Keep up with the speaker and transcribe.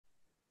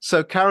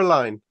So,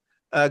 Caroline,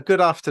 good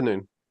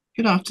afternoon.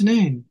 Good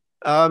afternoon.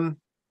 Um,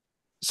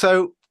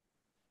 so,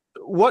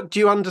 what do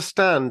you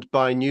understand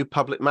by new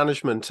public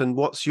management and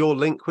what's your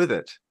link with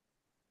it?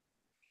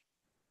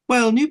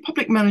 Well, new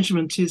public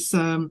management is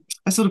a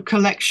sort of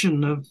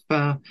collection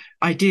of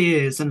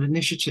ideas and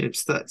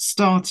initiatives that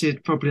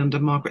started probably under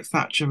Margaret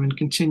Thatcher and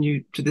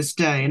continued to this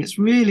day. And it's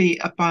really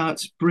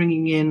about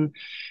bringing in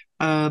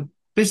uh,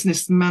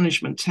 business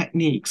management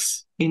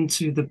techniques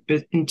into the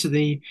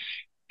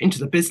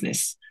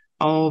business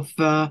of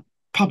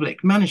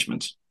public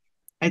management.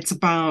 It's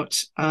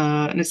about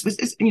and it's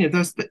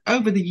there's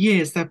over the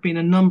years there have been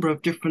a number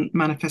of different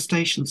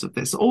manifestations of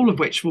this, all of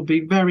which will be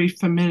very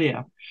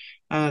familiar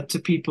to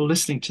people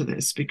listening to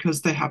this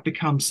because they have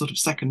become sort of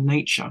second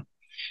nature.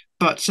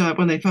 But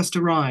when they first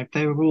arrived,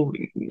 they were all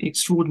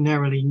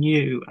extraordinarily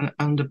new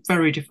and a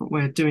very different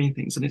way of doing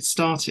things. And it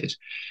started,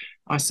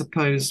 I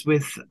suppose,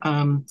 with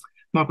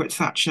Margaret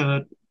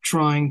Thatcher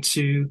trying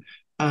to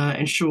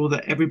ensure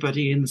that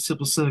everybody in the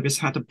civil service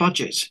had a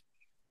budget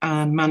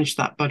and managed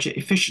that budget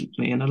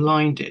efficiently and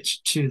aligned it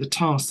to the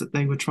tasks that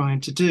they were trying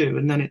to do.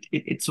 And then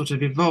it sort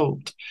of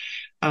evolved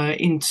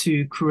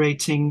into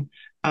creating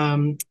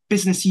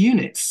business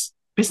units,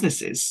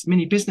 businesses,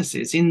 mini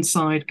businesses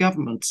inside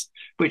governments,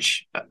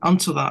 which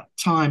until that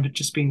time had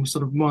just been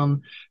sort of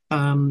one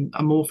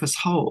amorphous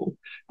whole.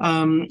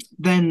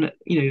 Then,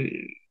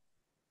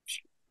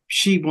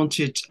 she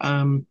wanted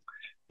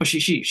well,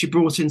 she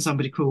brought in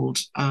somebody called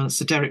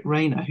Sir Derek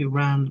Rayner, who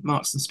ran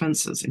Marks and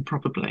Spencers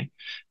improbably,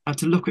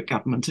 to look at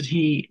government, and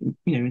he,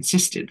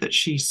 insisted that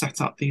she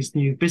set up these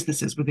new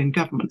businesses within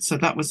government. So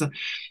that was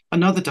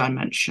another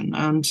dimension,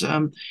 and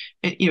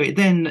it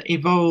then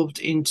evolved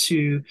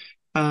into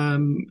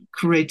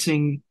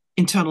creating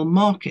internal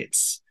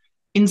markets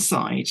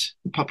inside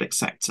the public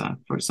sector,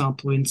 for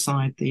example,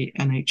 inside the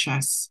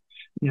NHS,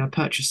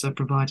 purchaser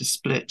provider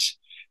split.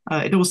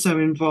 It also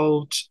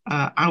involved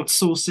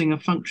outsourcing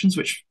of functions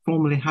which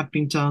formerly had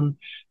been done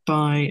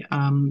by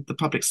the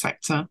public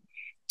sector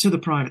to the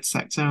private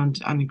sector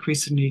and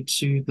increasingly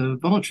to the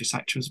voluntary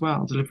sector as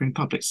well, delivering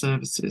public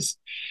services.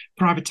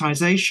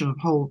 Privatisation of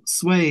whole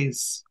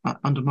swathes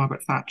under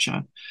Margaret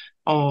Thatcher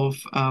of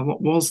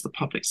what was the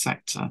public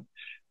sector,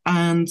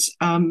 and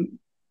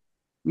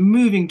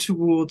moving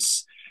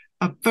towards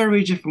a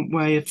very different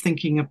way of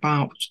thinking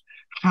about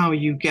how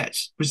you get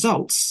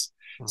results.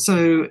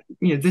 So,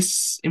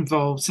 this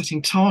involves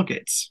setting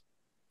targets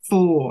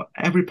for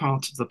every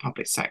part of the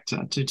public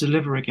sector to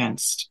deliver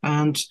against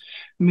and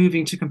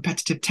moving to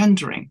competitive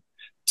tendering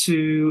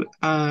to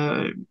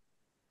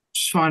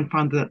try and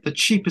find the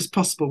cheapest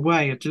possible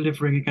way of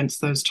delivering against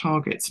those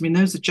targets. I mean,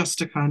 those are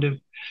just a kind of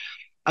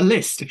a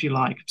list, if you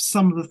like, of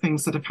some of the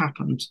things that have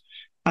happened.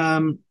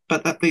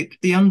 But that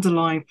the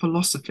underlying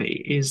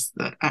philosophy is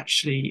that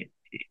actually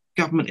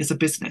government is a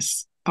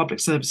business, public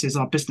services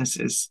are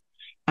businesses,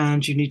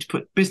 and you need to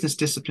put business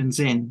disciplines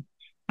in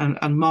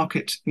and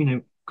market,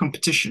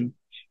 competition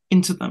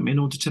into them in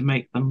order to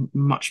make them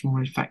much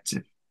more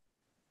effective.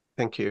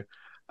 Thank you.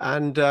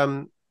 And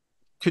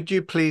could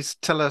you please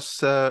tell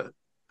us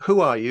who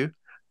are you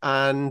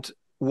and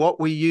what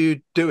were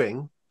you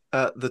doing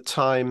at the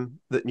time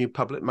that new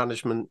public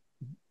management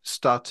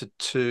started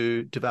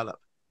to develop?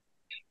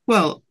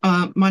 Well,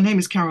 my name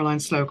is Caroline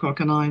Slocock,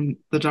 and I'm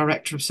the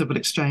director of Civil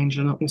Exchange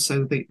and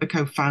also the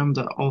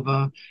co-founder of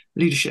a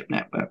leadership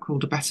network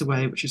called A Better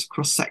Way, which is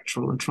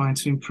cross-sectoral and trying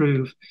to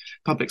improve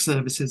public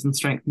services and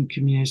strengthen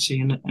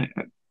community and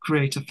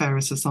create a fairer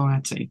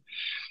society.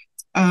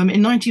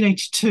 In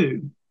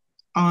 1982,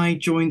 I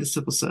joined the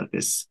civil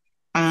service,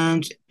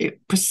 and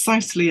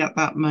precisely at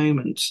that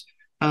moment,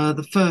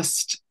 the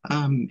first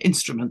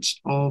instrument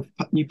of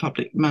new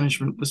public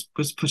management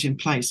was put in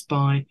place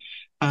by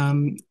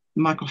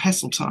Michael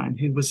Heseltine,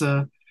 who was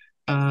a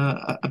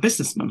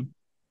businessman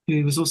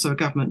who was also a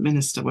government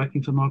minister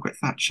working for Margaret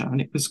Thatcher, and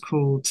it was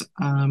called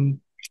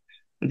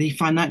the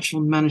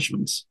Financial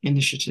Management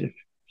Initiative.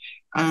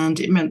 And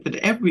it meant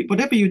that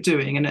whatever you're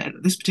doing, and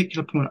at this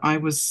particular point, I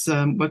was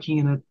working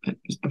in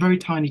a very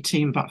tiny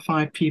team, about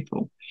 5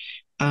 people,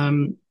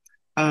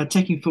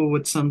 taking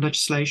forward some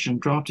legislation,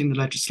 drafting the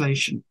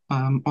legislation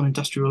on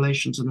industrial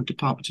relations in the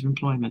Department of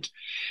Employment.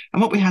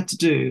 And what we had to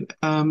do,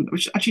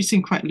 which actually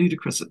seemed quite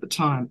ludicrous at the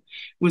time,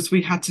 was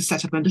we had to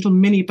set up a little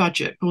mini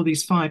budget for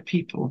these 5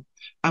 people,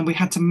 and we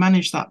had to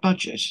manage that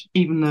budget,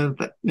 even though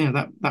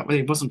that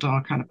really wasn't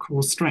our kind of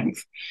core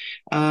strength.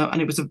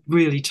 And it was a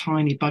really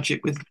tiny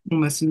budget with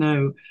almost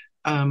no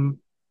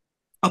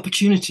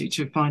opportunity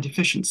to find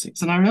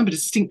efficiencies. And I remember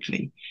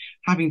distinctly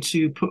having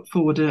to put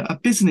forward a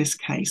business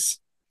case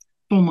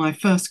for my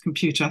first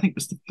computer. I think it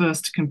was the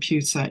first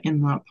computer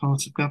in that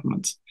part of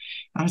government.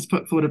 I had to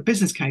put forward a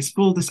business case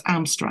for this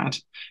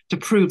Amstrad to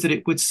prove that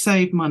it would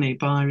save money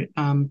by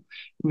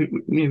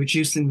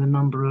reducing the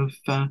number of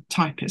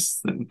typists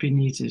that would be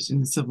needed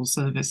in the civil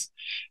service.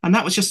 And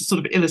that was just a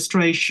sort of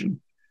illustration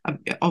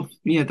of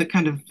the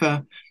kind of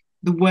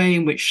the way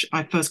in which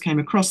I first came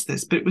across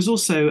this. But it was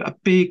also a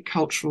big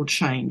cultural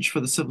change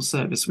for the civil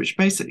service, which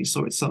basically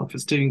saw itself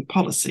as doing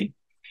policy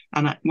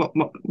And what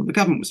the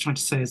government was trying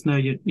to say is, no,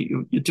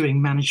 you're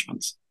doing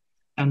management,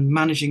 and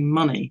managing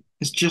money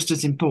is just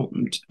as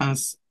important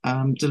as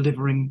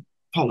delivering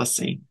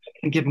policy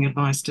and giving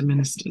advice to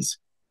ministers.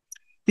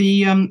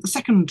 The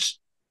second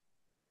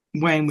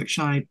way in which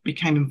I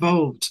became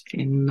involved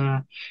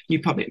in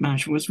new public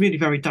management was really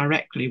very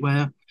directly,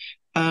 where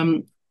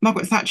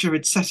Margaret Thatcher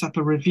had set up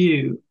a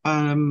review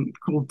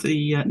called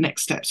the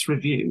Next Steps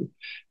Review,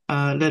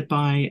 led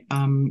by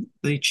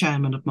the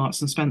chairman of Marks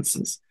and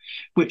Spencers,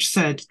 which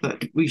said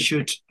that we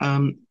should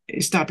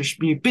establish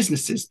new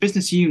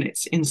business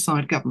units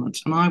inside government.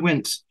 And I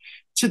went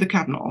to the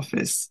Cabinet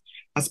Office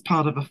as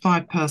part of a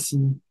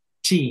 5-person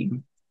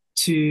team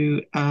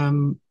to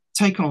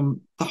take on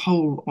the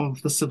whole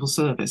of the civil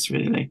service,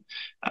 really,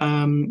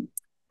 and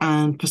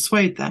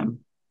persuade them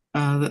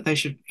that they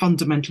should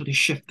fundamentally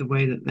shift the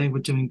way that they were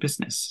doing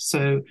business.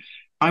 So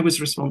I was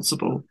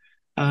responsible,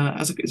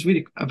 it's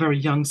really a very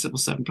young civil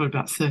servant, probably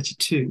about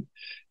 32,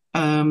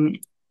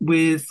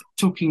 with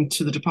talking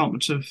to the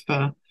Department of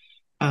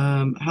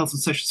Health and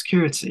Social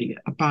Security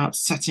about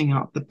setting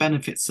up the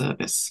benefit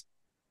service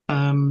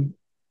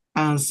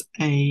as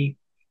a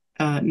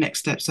Next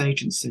Steps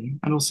agency,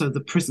 and also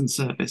the prison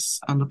service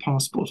and the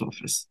passport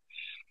office.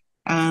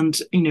 And,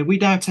 we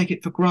now take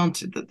it for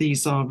granted that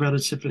these are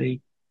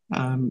relatively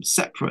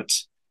separate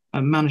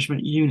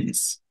management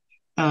units.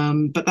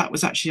 But that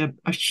was actually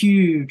a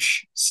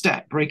huge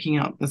step, breaking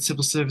up the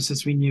civil service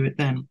as we knew it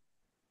then.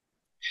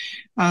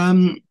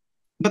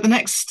 But the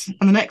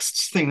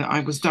next thing that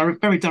I was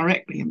very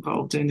directly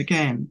involved in,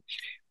 again,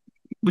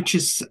 which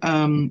is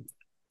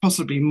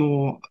possibly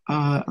more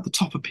at the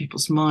top of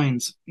people's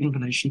minds in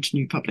relation to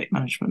new public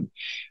management,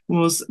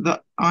 was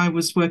that I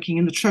was working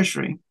in the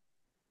Treasury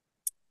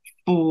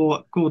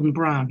for Gordon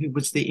Brown, who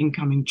was the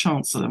incoming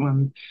Chancellor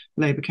when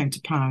Labour came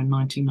to power in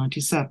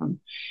 1997.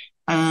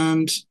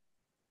 And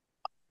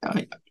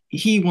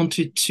he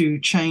wanted to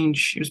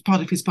change, it was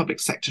part of his public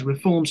sector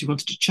reforms, he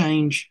wanted to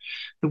change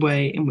the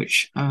way in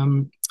which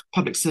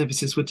public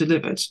services were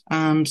delivered.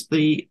 And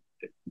the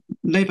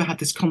Labour had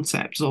this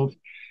concept of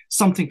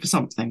something for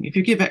something. If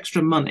you give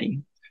extra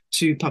money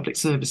to public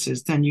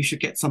services, then you should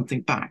get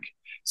something back.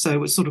 So it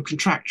was sort of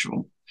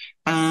contractual.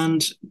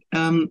 And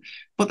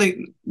what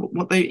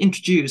they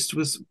introduced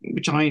was,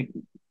 which I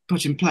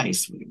put in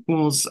place,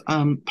 was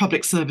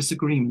public service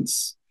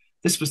agreements.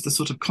 This was the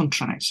sort of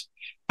contract,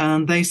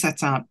 and they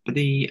set out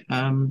the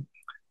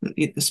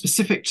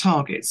specific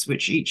targets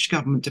which each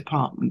government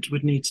department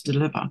would need to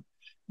deliver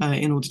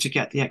in order to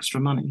get the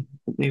extra money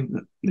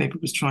that Labour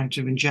was trying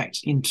to inject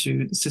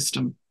into the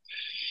system.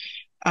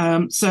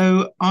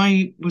 So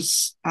I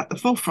was at the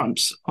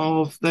forefront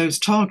of those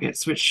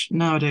targets, which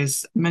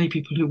nowadays many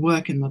people who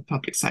work in the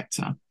public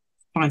sector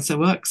find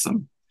so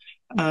irksome.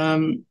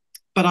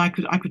 But I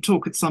could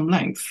talk at some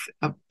length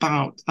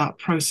about that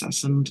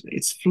process and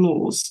its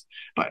flaws.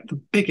 But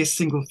the biggest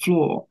single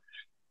flaw,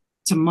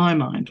 to my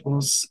mind,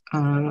 was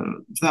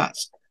that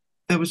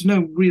there was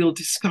no real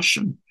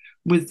discussion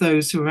with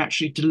those who were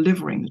actually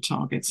delivering the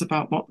targets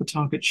about what the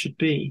target should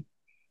be.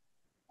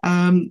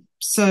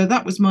 So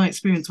that was my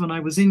experience when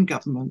I was in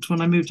government. When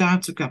I moved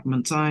out of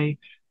government, I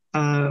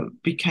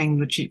became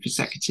the chief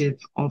executive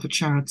of a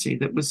charity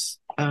that was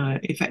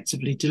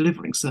effectively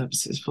delivering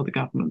services for the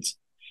government.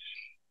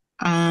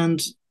 And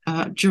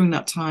during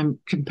that time,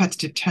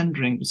 competitive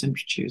tendering was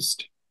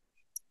introduced,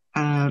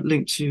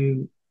 linked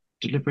to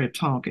delivery of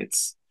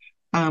targets.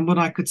 What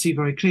I could see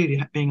very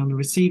clearly, being on the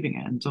receiving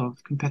end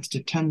of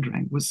competitive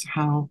tendering, was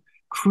how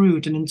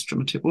crude an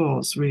instrument it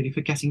was, really,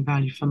 for getting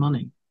value for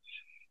money.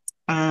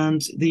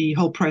 And the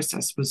whole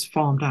process was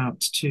farmed out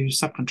to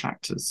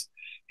subcontractors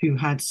who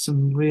had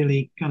some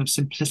really kind of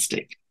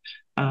simplistic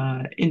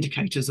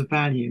indicators of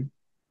value.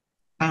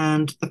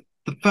 And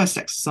the first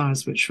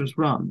exercise which was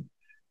run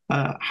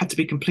had to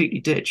be completely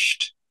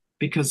ditched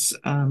because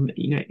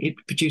it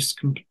produced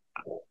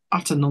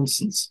utter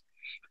nonsense.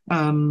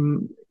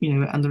 And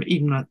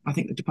even I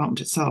think the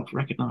department itself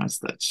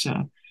recognised that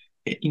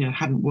it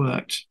hadn't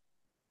worked.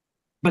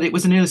 But it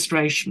was an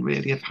illustration,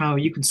 really, of how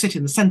you can sit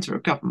in the centre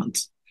of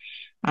government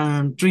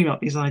and dream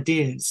up these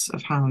ideas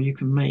of how you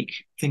can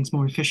make things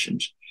more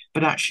efficient,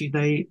 but actually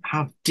they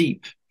have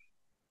deep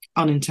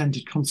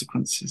unintended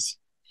consequences.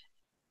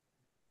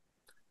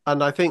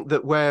 And I think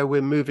that where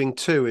we're moving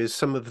to is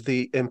some of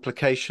the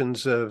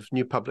implications of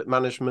new public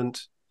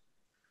management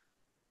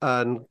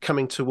and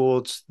coming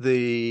towards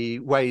the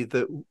way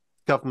that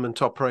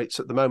government operates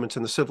at the moment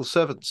and the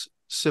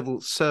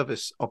civil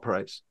service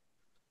operates.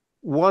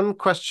 One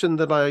question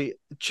that I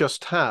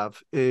just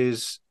have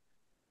is,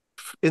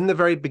 in the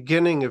very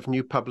beginning of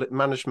new public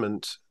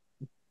management,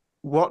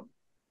 what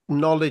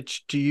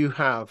knowledge do you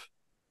have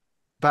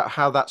about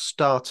how that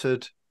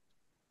started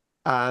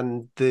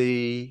and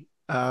the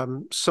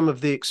some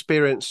of the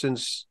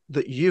experiences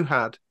that you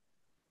had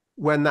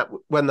when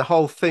the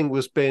whole thing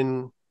was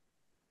being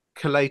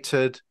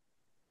collated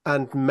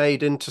and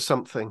made into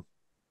something?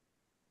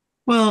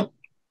 Well,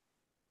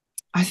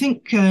 I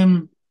think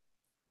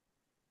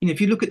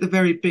if you look at the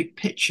very big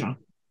picture,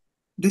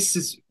 this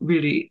is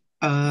really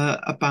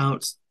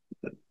about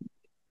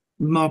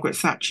Margaret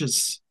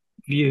Thatcher's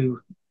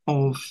view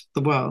of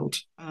the world.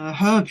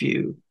 Her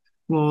view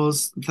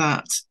was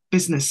that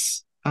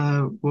business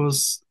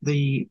was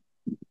the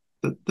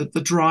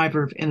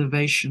driver of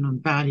innovation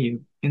and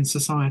value in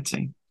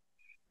society,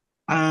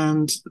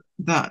 and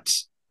that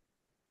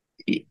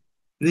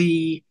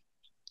the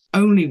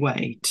only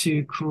way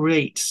to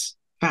create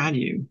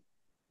value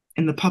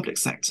in the public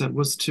sector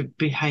was to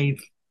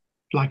behave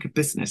like a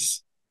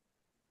business.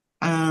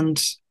 And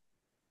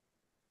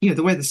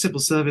the way the civil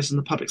service and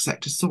the public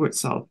sector saw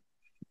itself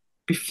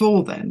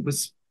before then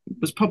was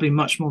probably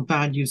much more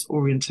values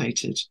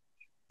orientated.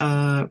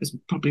 It was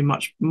probably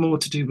much more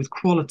to do with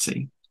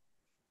quality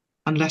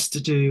and less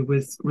to do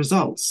with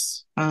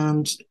results.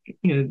 And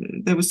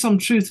there was some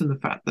truth in the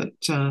fact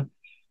that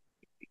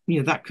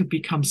that could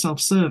become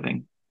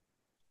self-serving.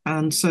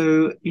 And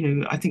so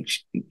I think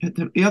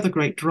the other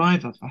great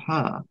driver for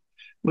her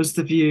was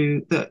the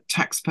view that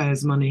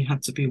taxpayers' money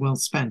had to be well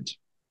spent,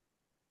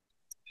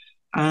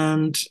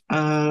 and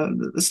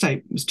the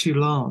state was too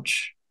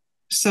large.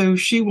 So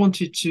she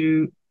wanted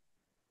to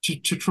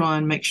try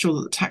and make sure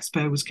that the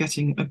taxpayer was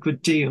getting a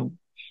good deal.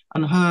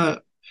 And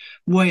her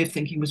way of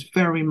thinking was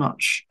very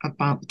much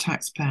about the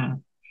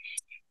taxpayer.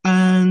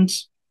 And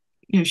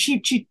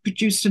she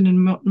produced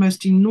an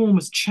most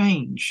enormous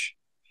change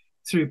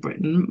through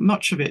Britain,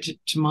 much of it,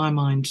 to my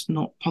mind,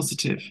 not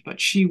positive, but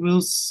she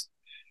was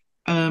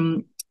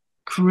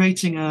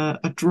creating a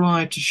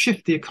drive to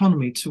shift the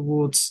economy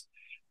towards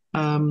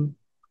a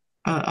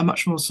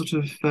much more sort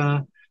of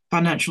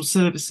financial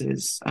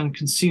services and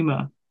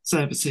consumer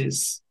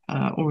services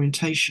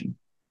orientation,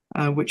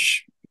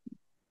 which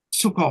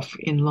took off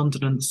in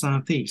London and the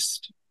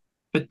southeast,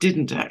 but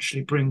didn't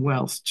actually bring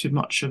wealth to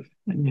much of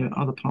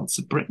other parts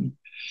of Britain.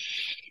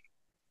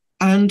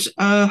 And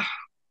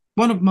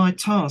one of my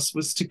tasks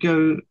was to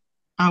go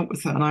out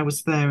with her, and I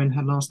was there in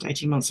her last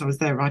 18 months. I was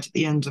there right at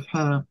the end of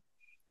her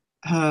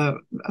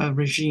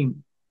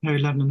regime, her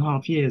 11 and a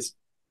half years.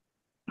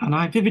 And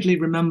I vividly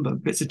remember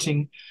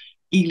visiting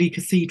Ely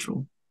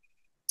Cathedral.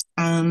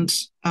 And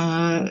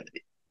the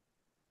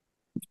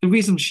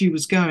reason she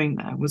was going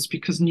there was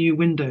because new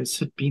windows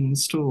had been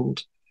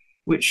installed,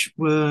 which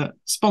were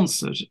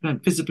sponsored,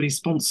 visibly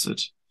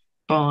sponsored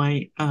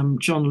by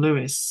John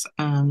Lewis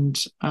and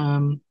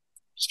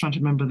just trying to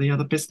remember the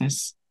other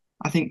business.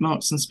 I think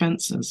Marks and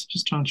Spencer's,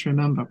 just trying to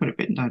remember. I've got it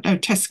written down. Oh,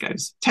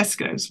 Tesco's,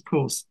 of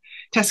course.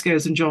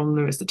 Tesco's and John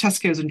Lewis, the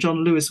Tesco's and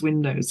John Lewis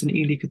windows in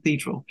Ely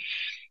Cathedral.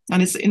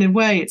 And it's, in a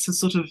way, it's a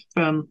sort of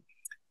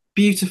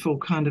beautiful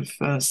kind of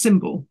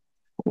symbol,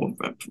 or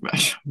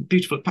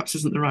beautiful perhaps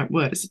isn't the right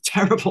word, it's a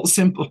terrible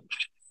symbol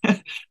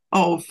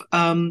of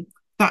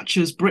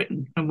Thatcher's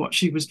Britain and what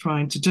she was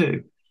trying to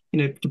do,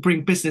 to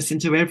bring business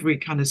into every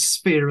kind of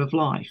sphere of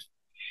life.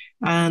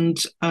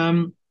 And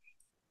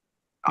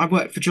I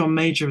worked for John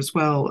Major as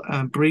well,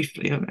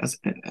 briefly as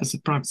a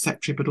private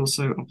secretary, but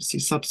also obviously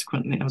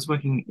subsequently I was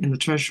working in the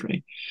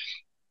Treasury.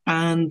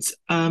 And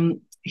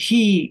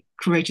he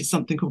created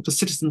something called the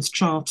Citizens'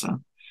 Charter,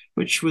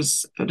 which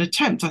was an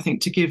attempt, I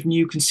think, to give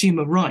new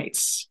consumer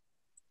rights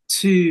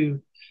to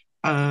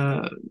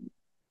everybody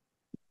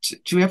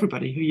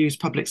who used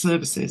public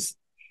services.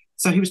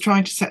 So he was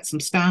trying to set some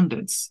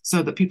standards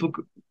so that people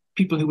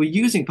who were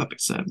using public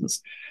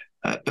services,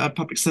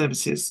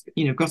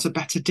 got a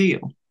better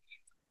deal.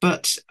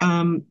 But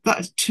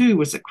that too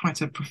was quite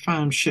a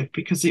profound shift,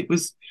 because it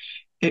was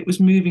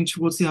moving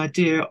towards the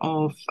idea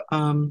of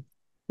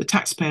the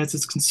taxpayers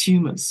as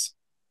consumers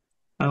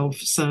of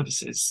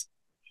services.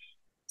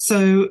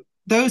 So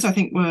those, I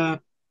think, were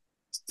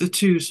the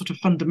two sort of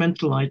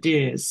fundamental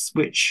ideas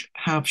which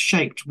have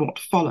shaped what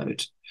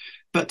followed.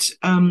 But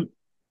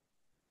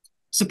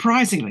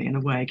surprisingly, in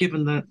a way,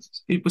 given that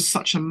it was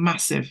such a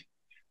massive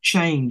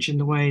change in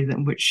the way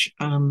in which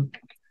the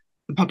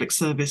public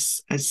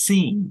service is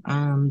seen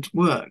and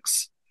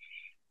works,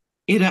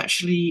 it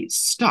actually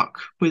stuck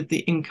with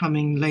the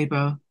incoming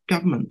Labour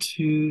government,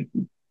 who,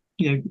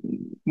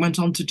 went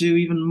on to do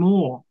even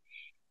more.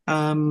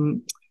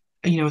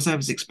 As I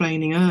was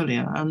explaining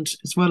earlier, and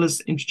as well as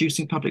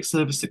introducing public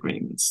service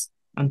agreements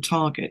and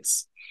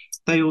targets,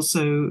 they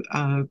also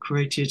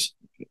created,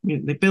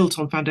 they built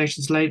on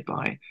foundations laid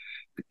by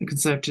the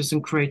Conservatives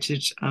and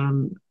created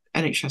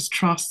NHS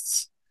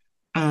trusts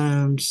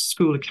and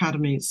school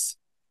academies,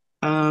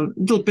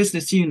 little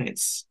business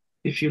units,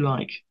 if you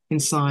like,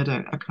 inside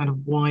a kind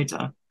of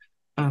wider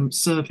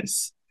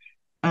service.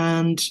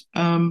 And,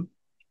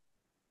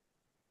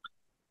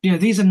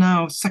 these are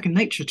now second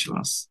nature to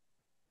us.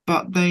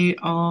 But they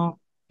are,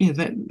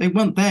 they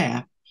weren't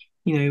there,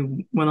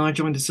 when I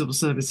joined the civil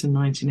service in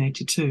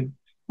 1982.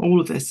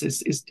 All of this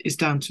is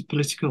down to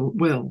political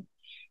will.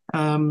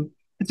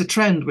 It's a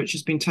trend which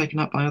has been taken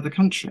up by other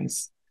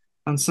countries,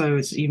 and so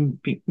it's even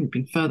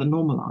been further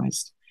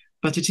normalised.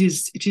 But it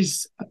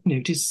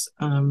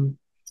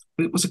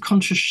was a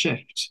conscious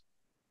shift,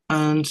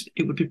 and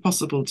it would be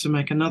possible to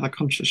make another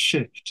conscious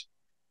shift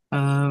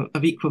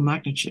of equal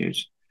magnitude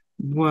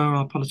were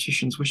our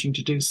politicians wishing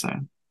to do so.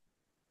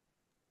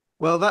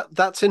 Well,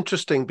 that's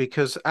interesting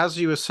because as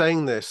you were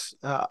saying this,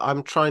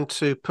 I'm trying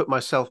to put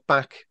myself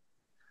back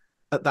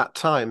at that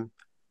time.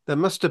 There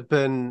must have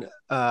been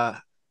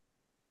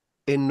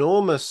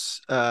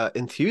enormous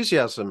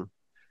enthusiasm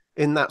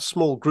in that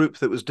small group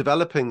that was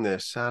developing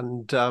this,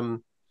 and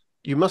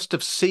you must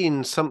have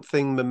seen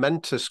something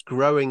momentous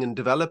growing and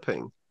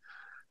developing.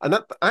 And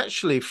that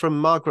actually,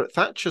 from Margaret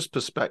Thatcher's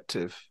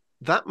perspective,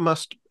 that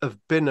must have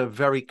been a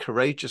very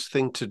courageous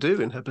thing to do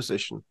in her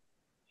position.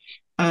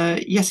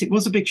 Yes, it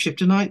was a big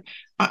shift, and I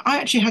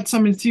actually had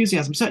some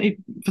enthusiasm, certainly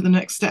for the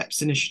Next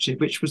Steps initiative,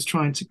 which was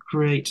trying to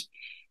create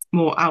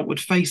more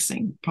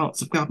outward-facing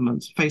parts of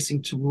government,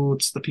 facing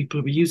towards the people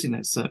who were using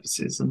those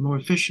services, and more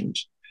efficient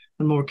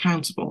and more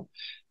accountable.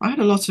 I had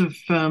a lot of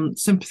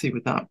sympathy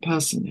with that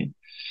personally,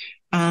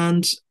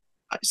 and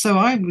so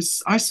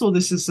I saw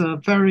this as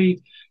a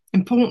very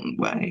important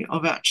way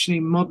of actually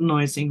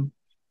modernising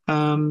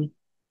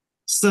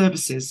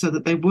services so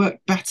that they work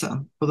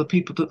better for the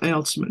people that they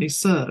ultimately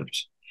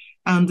served.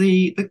 And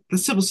the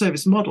civil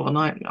service model, and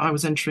I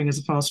was entering as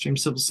a fast stream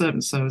civil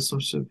servant, so a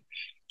sort of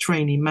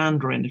trainee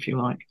mandarin, if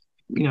you like.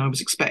 I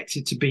was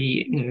expected to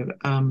be,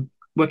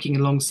 working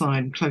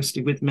alongside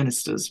closely with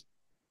ministers.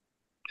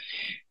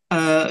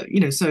 So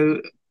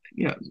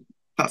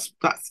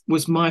that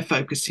was my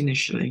focus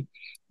initially.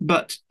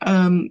 But bear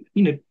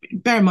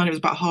in mind it was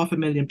about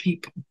 500,000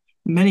 people,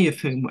 many of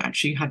whom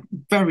actually had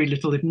very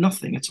little, if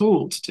nothing at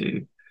all, to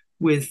do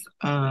with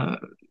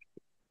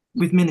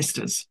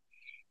ministers.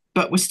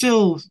 But we're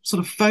still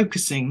sort of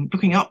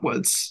looking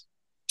upwards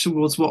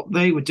towards what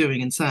they were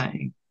doing and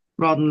saying,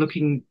 rather than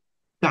looking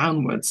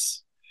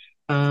downwards,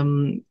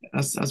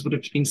 as would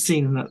have been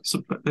seen in that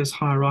sort of those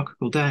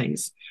hierarchical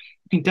days,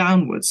 looking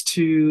downwards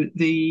to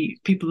the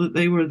people that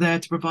they were there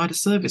to provide a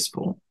service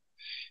for.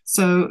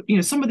 So,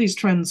 some of these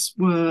trends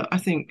were, I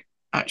think,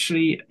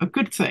 actually a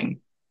good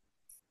thing.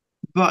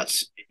 But,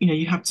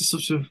 you have to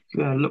sort of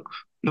look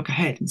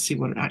ahead and see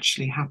what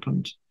actually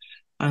happened.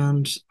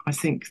 And I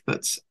think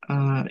that,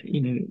 a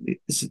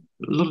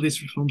lot of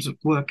these reforms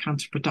were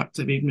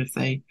counterproductive, even if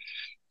they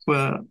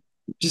were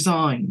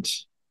designed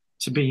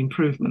to be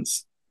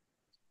improvements.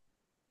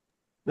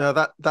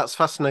 Now that's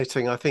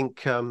fascinating. I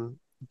think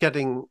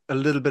getting a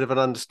little bit of an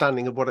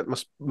understanding of what it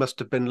must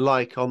have been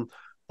like on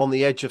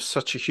the edge of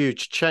such a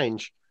huge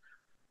change.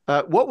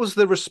 What was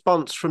the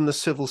response from the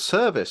civil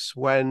service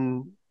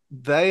when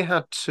they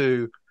had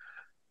to,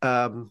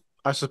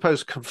 I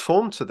suppose,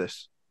 conform to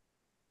this?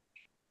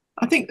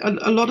 I think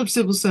a lot of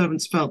civil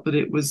servants felt that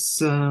it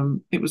was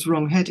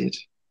wrong-headed,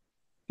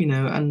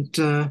 and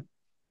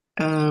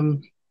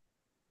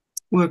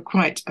were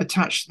quite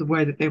attached to the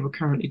way that they were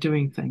currently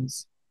doing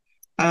things.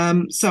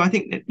 So I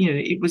think that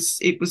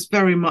it was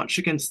very much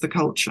against the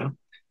culture,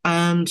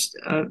 and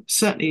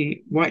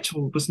certainly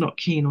Whitehall was not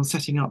keen on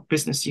setting up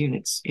business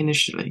units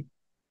initially.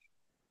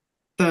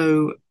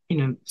 Though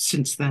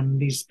since then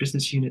these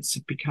business units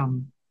have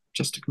become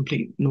just a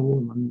complete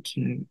norm,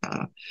 and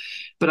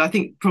but I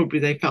think probably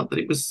they felt that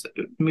it was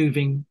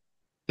moving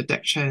the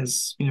deck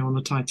chairs, on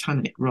the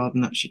Titanic, rather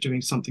than actually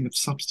doing something of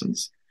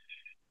substance.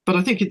 But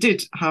I think it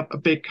did have a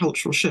big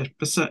cultural shift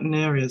for certain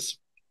areas,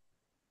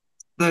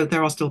 though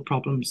there are still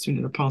problems.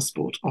 The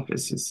passport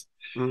office is,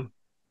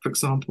 for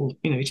example,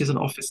 it is an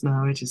office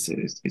now. It is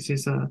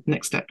a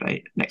Next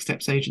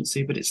Steps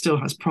agency, but it still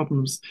has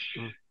problems.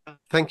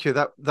 Thank you.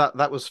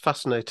 That was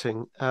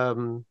fascinating.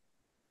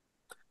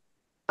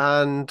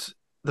 And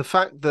the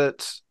fact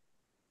that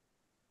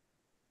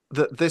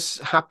this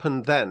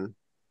happened then,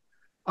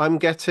 I'm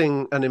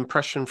getting an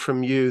impression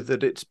from you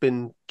that it's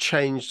been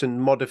changed and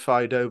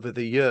modified over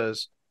the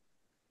years.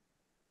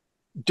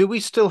 Do we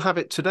still have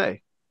it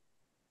today?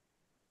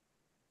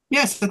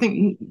 Yes, I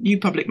think new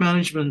public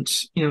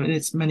management, in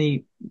its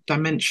many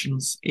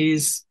dimensions,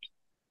 is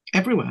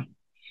everywhere.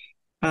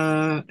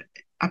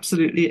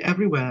 Absolutely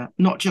everywhere,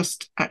 not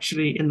just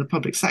actually in the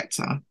public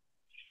sector.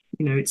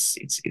 It's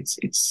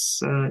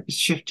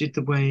shifted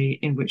the way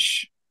in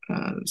which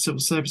civil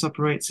service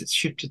operates. It's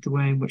shifted the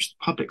way in which the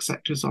public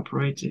sector is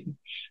operating,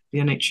 the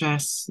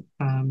NHS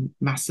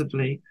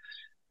massively,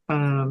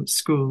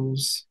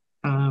 schools,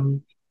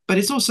 but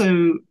it's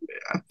also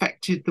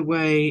affected the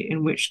way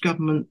in which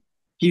government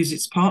views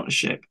its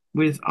partnership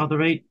with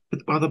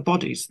other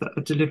bodies that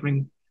are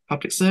delivering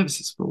public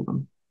services for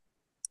them.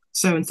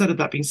 So instead of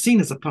that being seen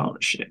as a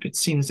partnership, it's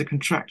seen as a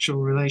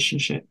contractual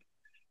relationship.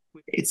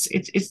 It's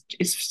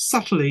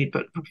subtly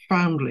but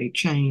profoundly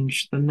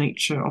changed the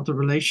nature of the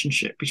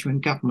relationship between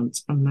government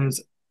and those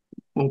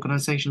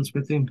organisations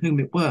with whom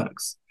it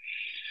works.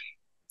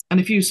 And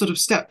if you sort of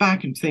step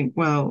back and think,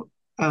 well,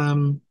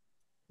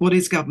 what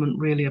is government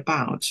really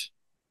about?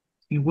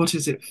 What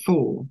is it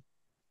for?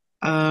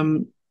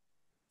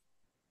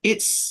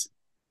 It's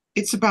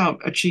about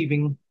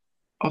achieving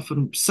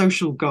often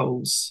social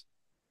goals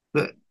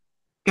that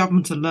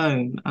government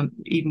alone, and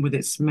even with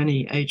its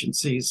many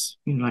agencies,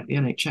 like the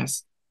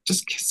NHS,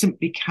 just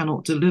simply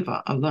cannot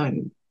deliver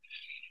alone.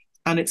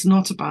 And it's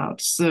not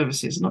about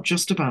services, not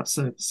just about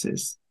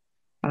services.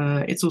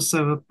 It's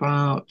also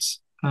about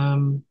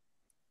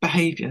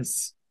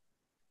behaviours.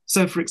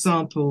 So, for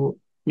example,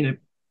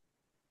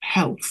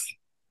 health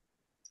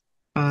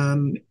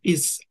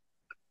is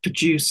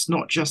produced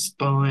not just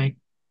by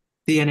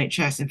the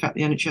NHS. In fact,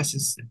 the NHS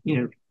is,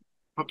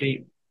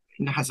 probably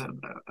has a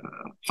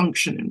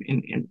function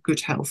in good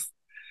health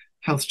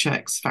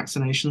checks,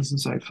 vaccinations, and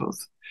so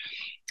forth.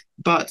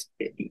 But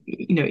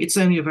it's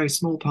only a very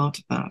small part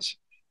of that.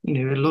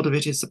 A lot of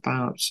it is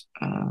about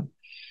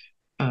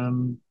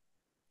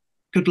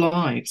good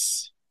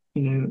lives,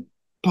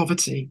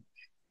 poverty,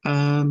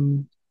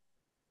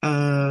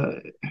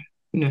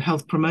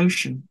 health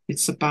promotion.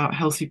 It's about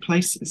healthy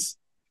places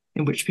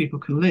in which people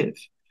can live.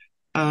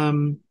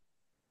 And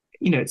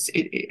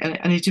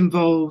it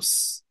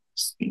involves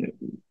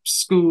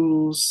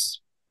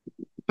schools,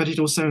 but it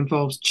also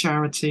involves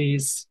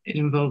charities. It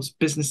involves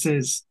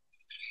businesses.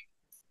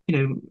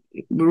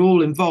 We're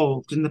all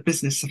involved in the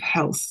business of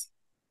health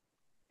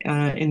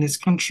in this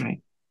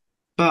country.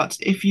 But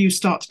if you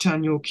start to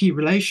turn your key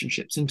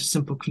relationships into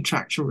simple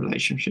contractual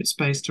relationships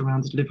based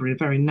around the delivery of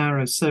very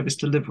narrow service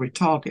delivery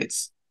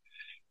targets,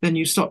 then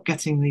you stop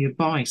getting the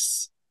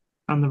advice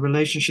and the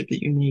relationship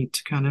that you need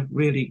to kind of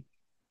really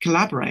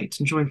collaborate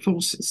and join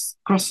forces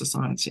across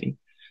society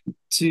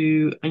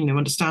to,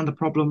 understand the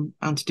problem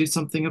and to do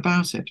something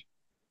about it.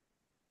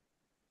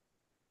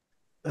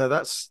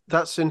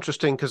 That's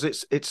interesting, because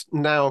it's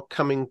now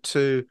coming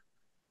to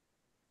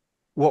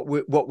what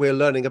we're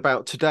learning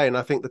about today. And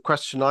I think the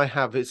question I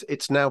have is,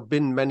 it's now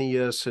been many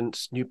years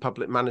since New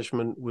Public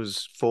Management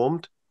was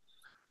formed.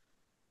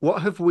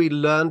 What have we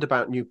learned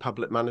about new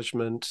public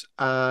management,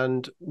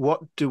 and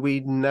what do we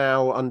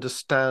now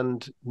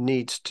understand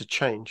needs to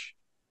change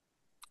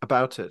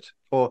about it?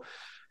 Or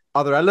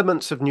are there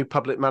elements of new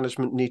public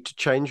management need to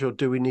change, or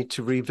do we need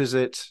to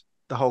revisit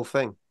the whole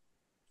thing?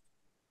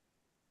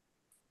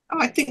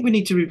 I think we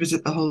need to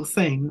revisit the whole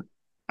thing.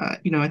 I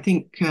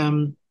think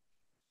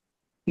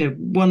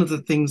one of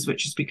the things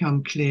which has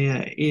become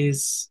clear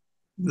is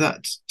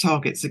that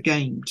targets are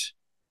gamed.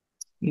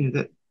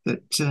 That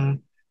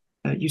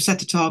you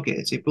set a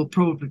target, it will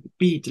probably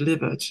be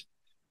delivered,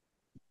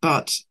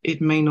 but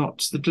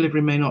the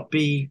delivery may not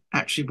be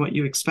actually what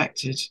you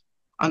expected,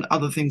 and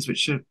other things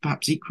which are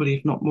perhaps equally,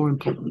 if not more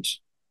important,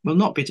 will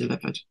not be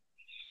delivered.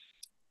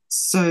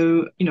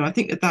 So, I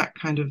think that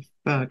kind of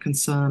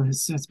concern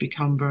has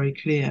become very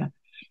clear.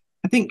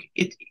 I think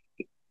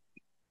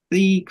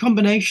the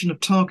combination of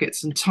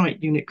targets and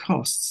tight unit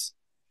costs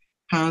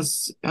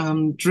has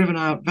driven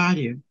out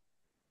value.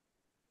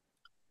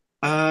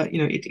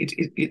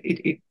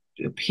 It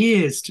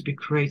appears to be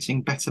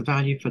creating better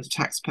value for the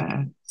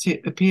taxpayer.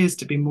 It appears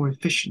to be more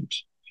efficient,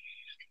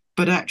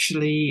 but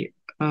actually,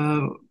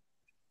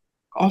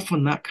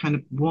 often that kind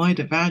of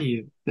wider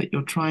value that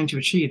you're trying to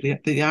achieve,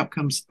 the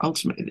outcomes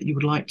ultimately that you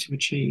would like to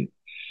achieve,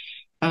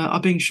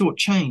 are being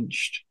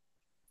shortchanged.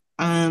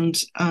 And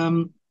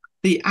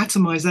the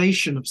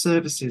atomization of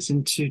services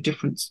into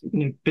different,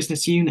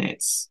 business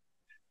units,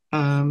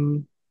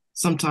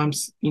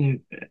 sometimes,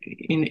 in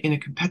a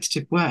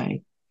competitive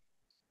way,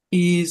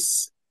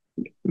 is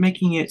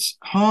making it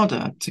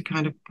harder to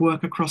kind of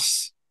work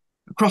across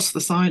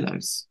the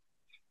silos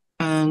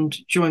and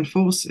join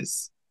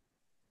forces.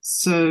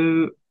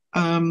 So,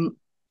 and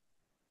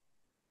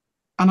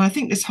I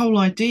think this whole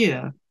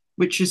idea,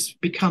 which has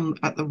become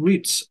at the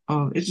roots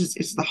of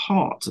it's the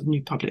heart of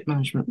new public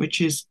management, which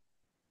is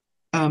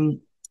that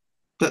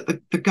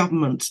the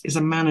government is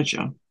a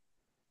manager.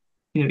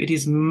 It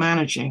is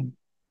managing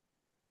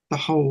the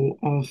whole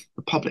of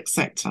the public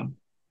sector.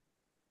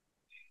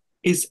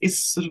 Is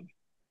sort of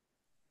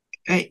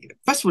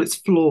first of all, it's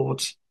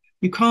flawed.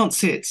 You can't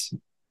sit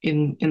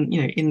in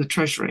the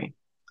Treasury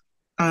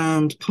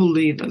and pull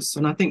levers.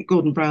 And I think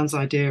Gordon Brown's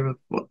idea of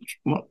what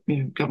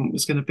government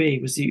was going to be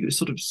was you were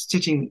sort of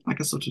sitting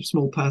like a sort of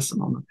small person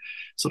on a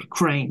sort of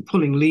crane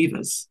pulling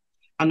levers,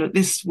 and that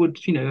this would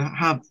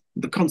have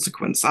the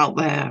consequence out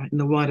there in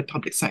the wider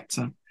public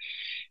sector.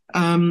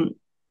 And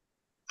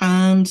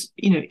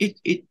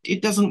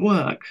it doesn't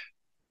work.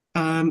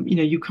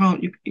 You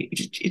can't.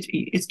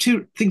 It's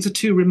too, things are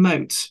too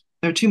remote.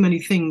 There are too many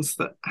things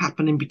that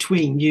happen in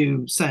between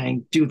you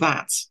saying do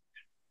that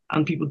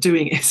and people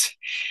doing it.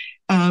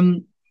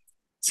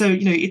 So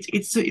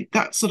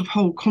that sort of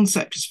whole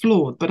concept is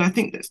flawed. But I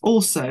think that's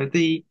also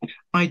the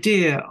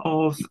idea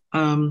of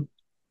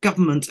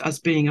government as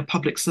being a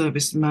public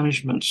service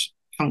management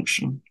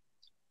function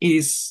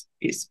is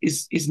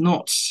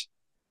not.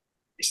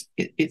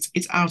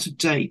 It's out of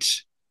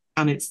date,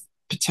 and it's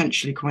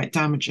potentially quite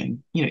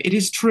damaging. It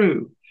is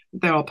true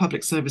that there are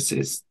public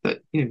services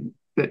that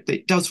that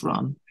it does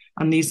run,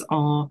 and these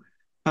are.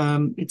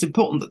 It's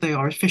important that they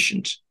are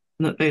efficient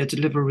and that they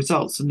deliver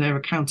results, and they're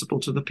accountable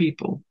to the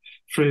people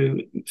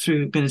through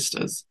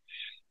ministers.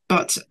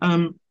 But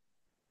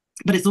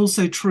it's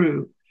also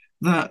true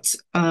that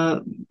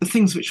the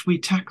things which we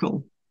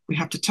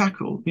have to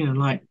tackle,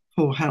 like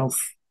poor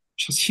health,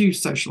 which has huge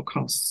social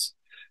costs,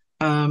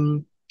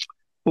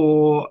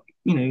 or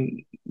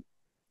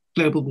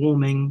global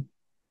warming,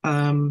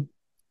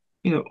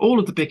 all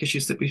of the big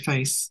issues that we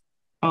face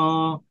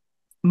are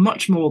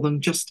much more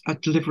than just a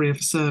delivery of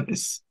a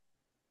service.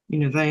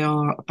 They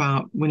are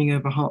about winning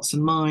over hearts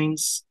and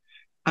minds,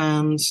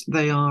 and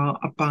they are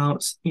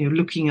about,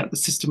 looking at the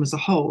system as a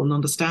whole and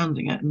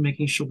understanding it and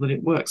making sure that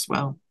it works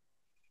well.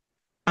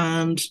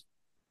 And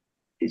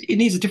it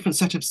needs a different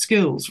set of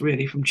skills,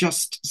 really, from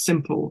just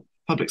simple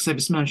public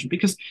service management,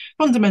 because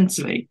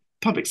fundamentally,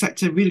 public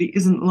sector really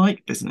isn't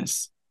like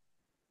business.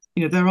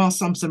 There are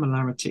some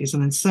similarities,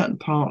 and in certain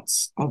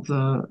parts of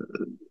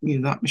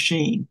that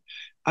machine,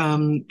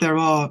 there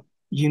are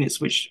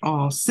units which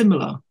are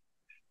similar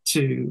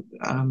to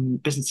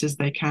businesses.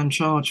 They can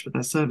charge for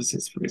their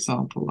services, for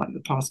example, like the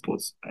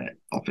passports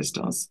office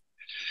does.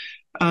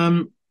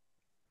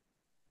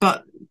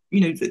 But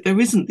there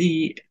isn't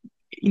the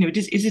it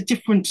is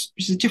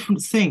a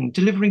different thing.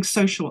 Delivering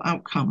social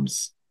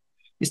outcomes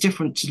is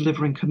different to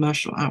delivering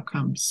commercial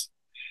outcomes.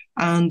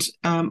 And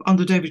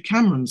under David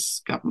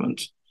Cameron's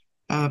government,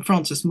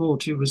 Francis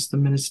Maude, who was the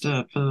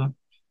minister for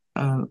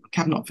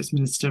Cabinet Office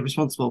minister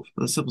responsible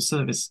for the civil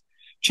service,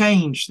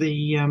 changed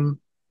the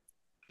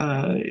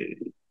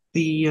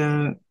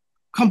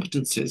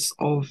competences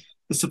of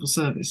the civil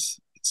service,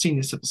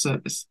 senior civil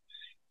service,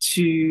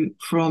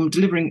 from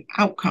delivering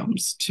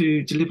outcomes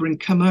to delivering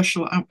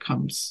commercial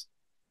outcomes.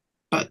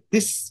 But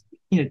this,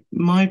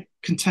 my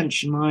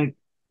contention, my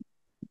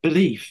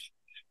belief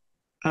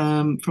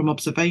from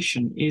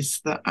observation is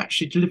that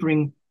actually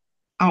delivering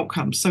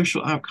outcomes,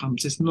 social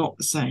outcomes, is not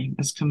the same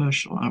as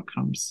commercial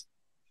outcomes.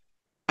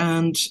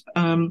 And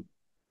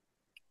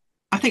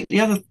I think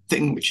the other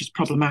thing which is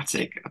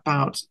problematic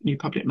about new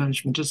public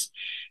management is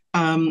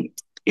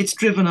it's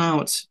driven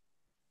out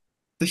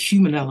the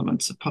human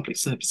elements of public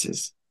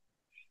services.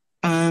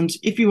 And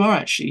if you are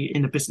actually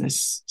in a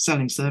business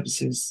selling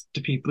services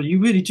to people, you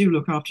really do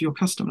look after your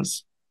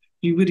customers.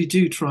 You really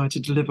do try to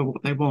deliver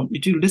what they want.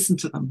 You do listen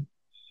to them.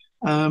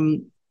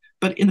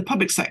 But in the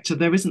public sector,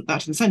 there isn't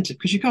that incentive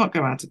because you can't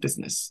go out of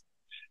business.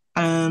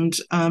 And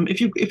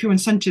if your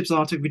incentives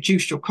are to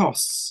reduce your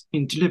costs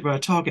and deliver a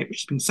target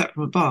which has been set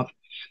from above,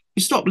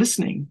 you stop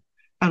listening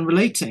and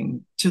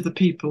relating to the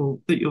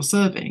people that you're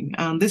serving.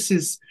 And this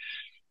is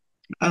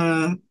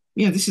a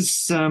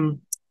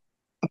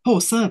poor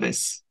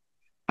service.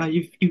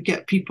 You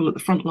get people at the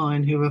front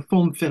line who are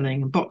form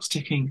filling and box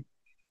ticking,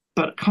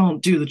 but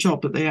can't do the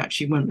job that they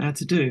actually went there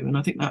to do. And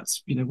I think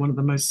that's one of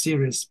the most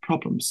serious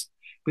problems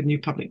with new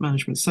public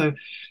management. So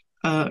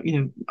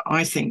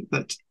I think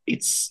that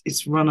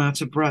it's run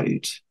out of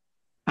road,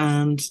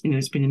 and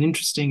it's been an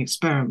interesting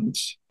experiment.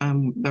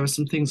 There are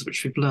some things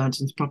which we've learned,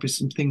 and probably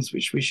some things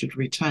which we should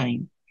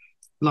retain,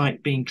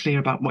 like being clear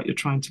about what you're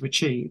trying to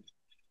achieve.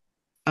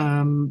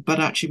 But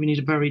actually, we need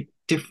a very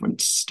different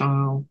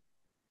style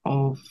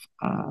of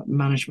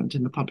management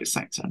in the public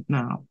sector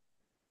now.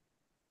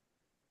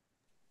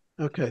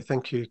 Okay,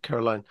 thank you,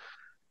 Caroline.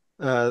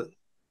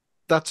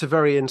 That's a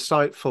very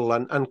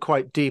insightful and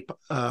quite deep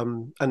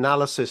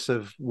analysis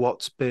of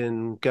what's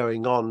been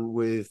going on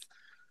with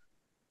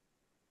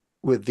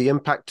the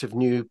impact of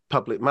new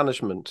public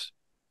management.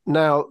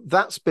 Now,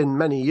 that's been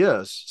many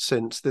years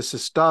since this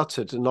has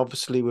started, and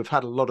obviously we've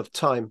had a lot of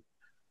time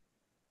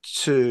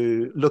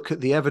to look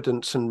at the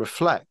evidence and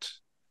reflect.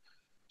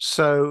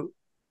 So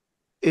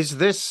is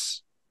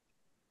this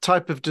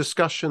type of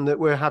discussion that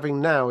we're having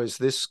now, is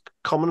this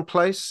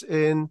commonplace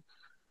in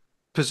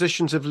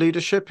positions of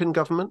leadership in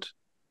government?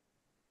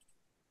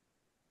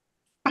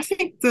 I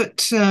think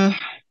that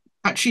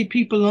actually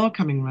people are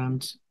coming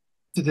around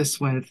to this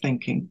way of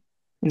thinking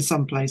in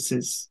some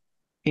places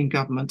in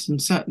government,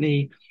 and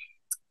certainly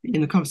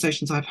in the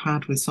conversations I've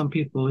had with some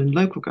people in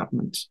local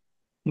government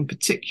in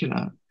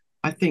particular,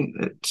 I think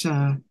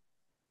that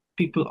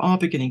people are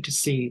beginning to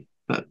see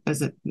that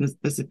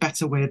there's a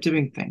better way of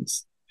doing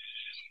things.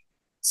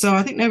 So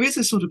I think there is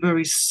a sort of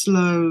very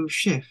slow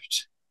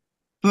shift,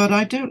 but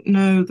I don't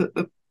know that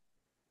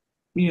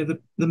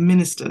the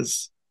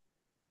ministers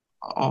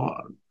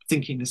are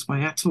thinking this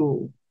way at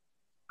all.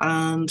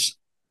 And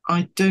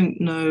I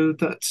don't know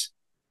that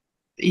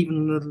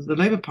even the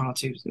Labour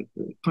Party, the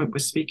point we're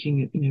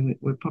speaking,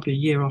 we're probably a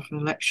year off an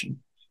election,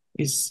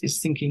 is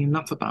thinking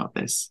enough about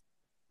this.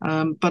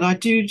 But I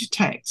do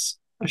detect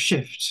a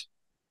shift,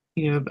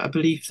 a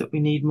belief that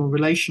we need more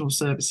relational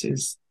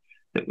services,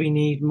 that we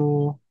need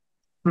more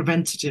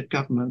preventative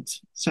government.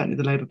 Certainly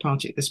the Labour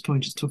Party at this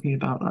point is talking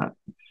about that.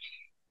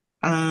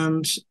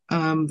 And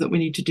that we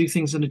need to do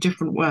things in a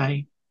different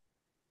way.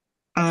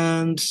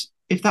 And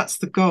if that's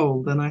the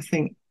goal, then I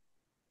think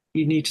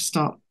you need to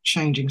start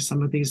changing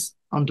some of these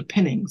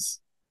underpinnings,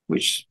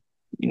 which,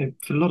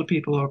 for a lot of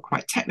people are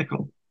quite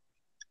technical,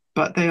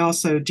 but they are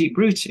so deep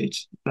rooted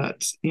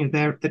that,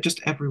 they're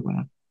just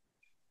everywhere.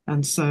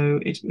 And so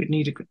you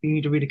need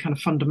a really kind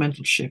of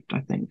fundamental shift,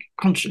 I think,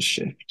 conscious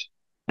shift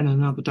in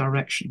another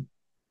direction.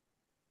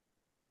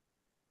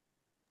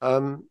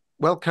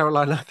 Well,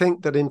 Caroline, I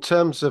think that in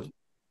terms of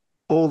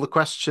all the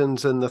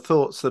questions and the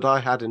thoughts that I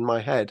had in my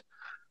head,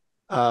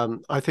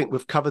 I think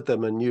we've covered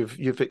them, and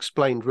you've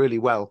explained really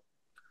well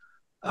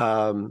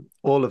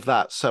all of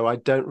that. So I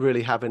don't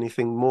really have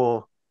anything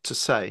more to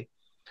say.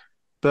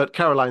 But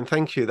Caroline,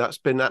 thank you. That's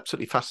been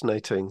absolutely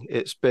fascinating.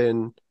 It's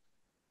been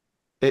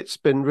It's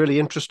been really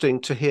interesting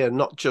to hear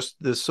not just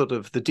the sort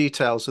of the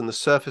details and the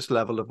surface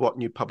level of what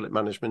new public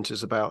management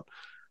is about,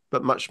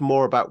 but much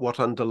more about what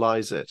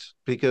underlies it.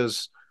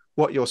 Because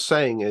what you're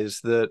saying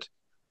is that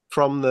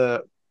from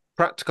the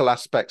practical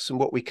aspects and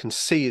what we can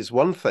see is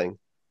one thing,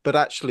 but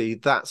actually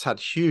that's had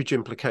huge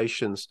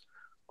implications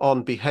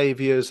on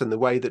behaviors and the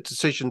way that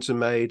decisions are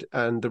made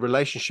and the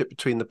relationship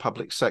between the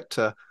public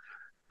sector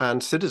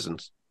and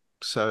citizens.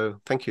 So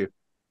thank you.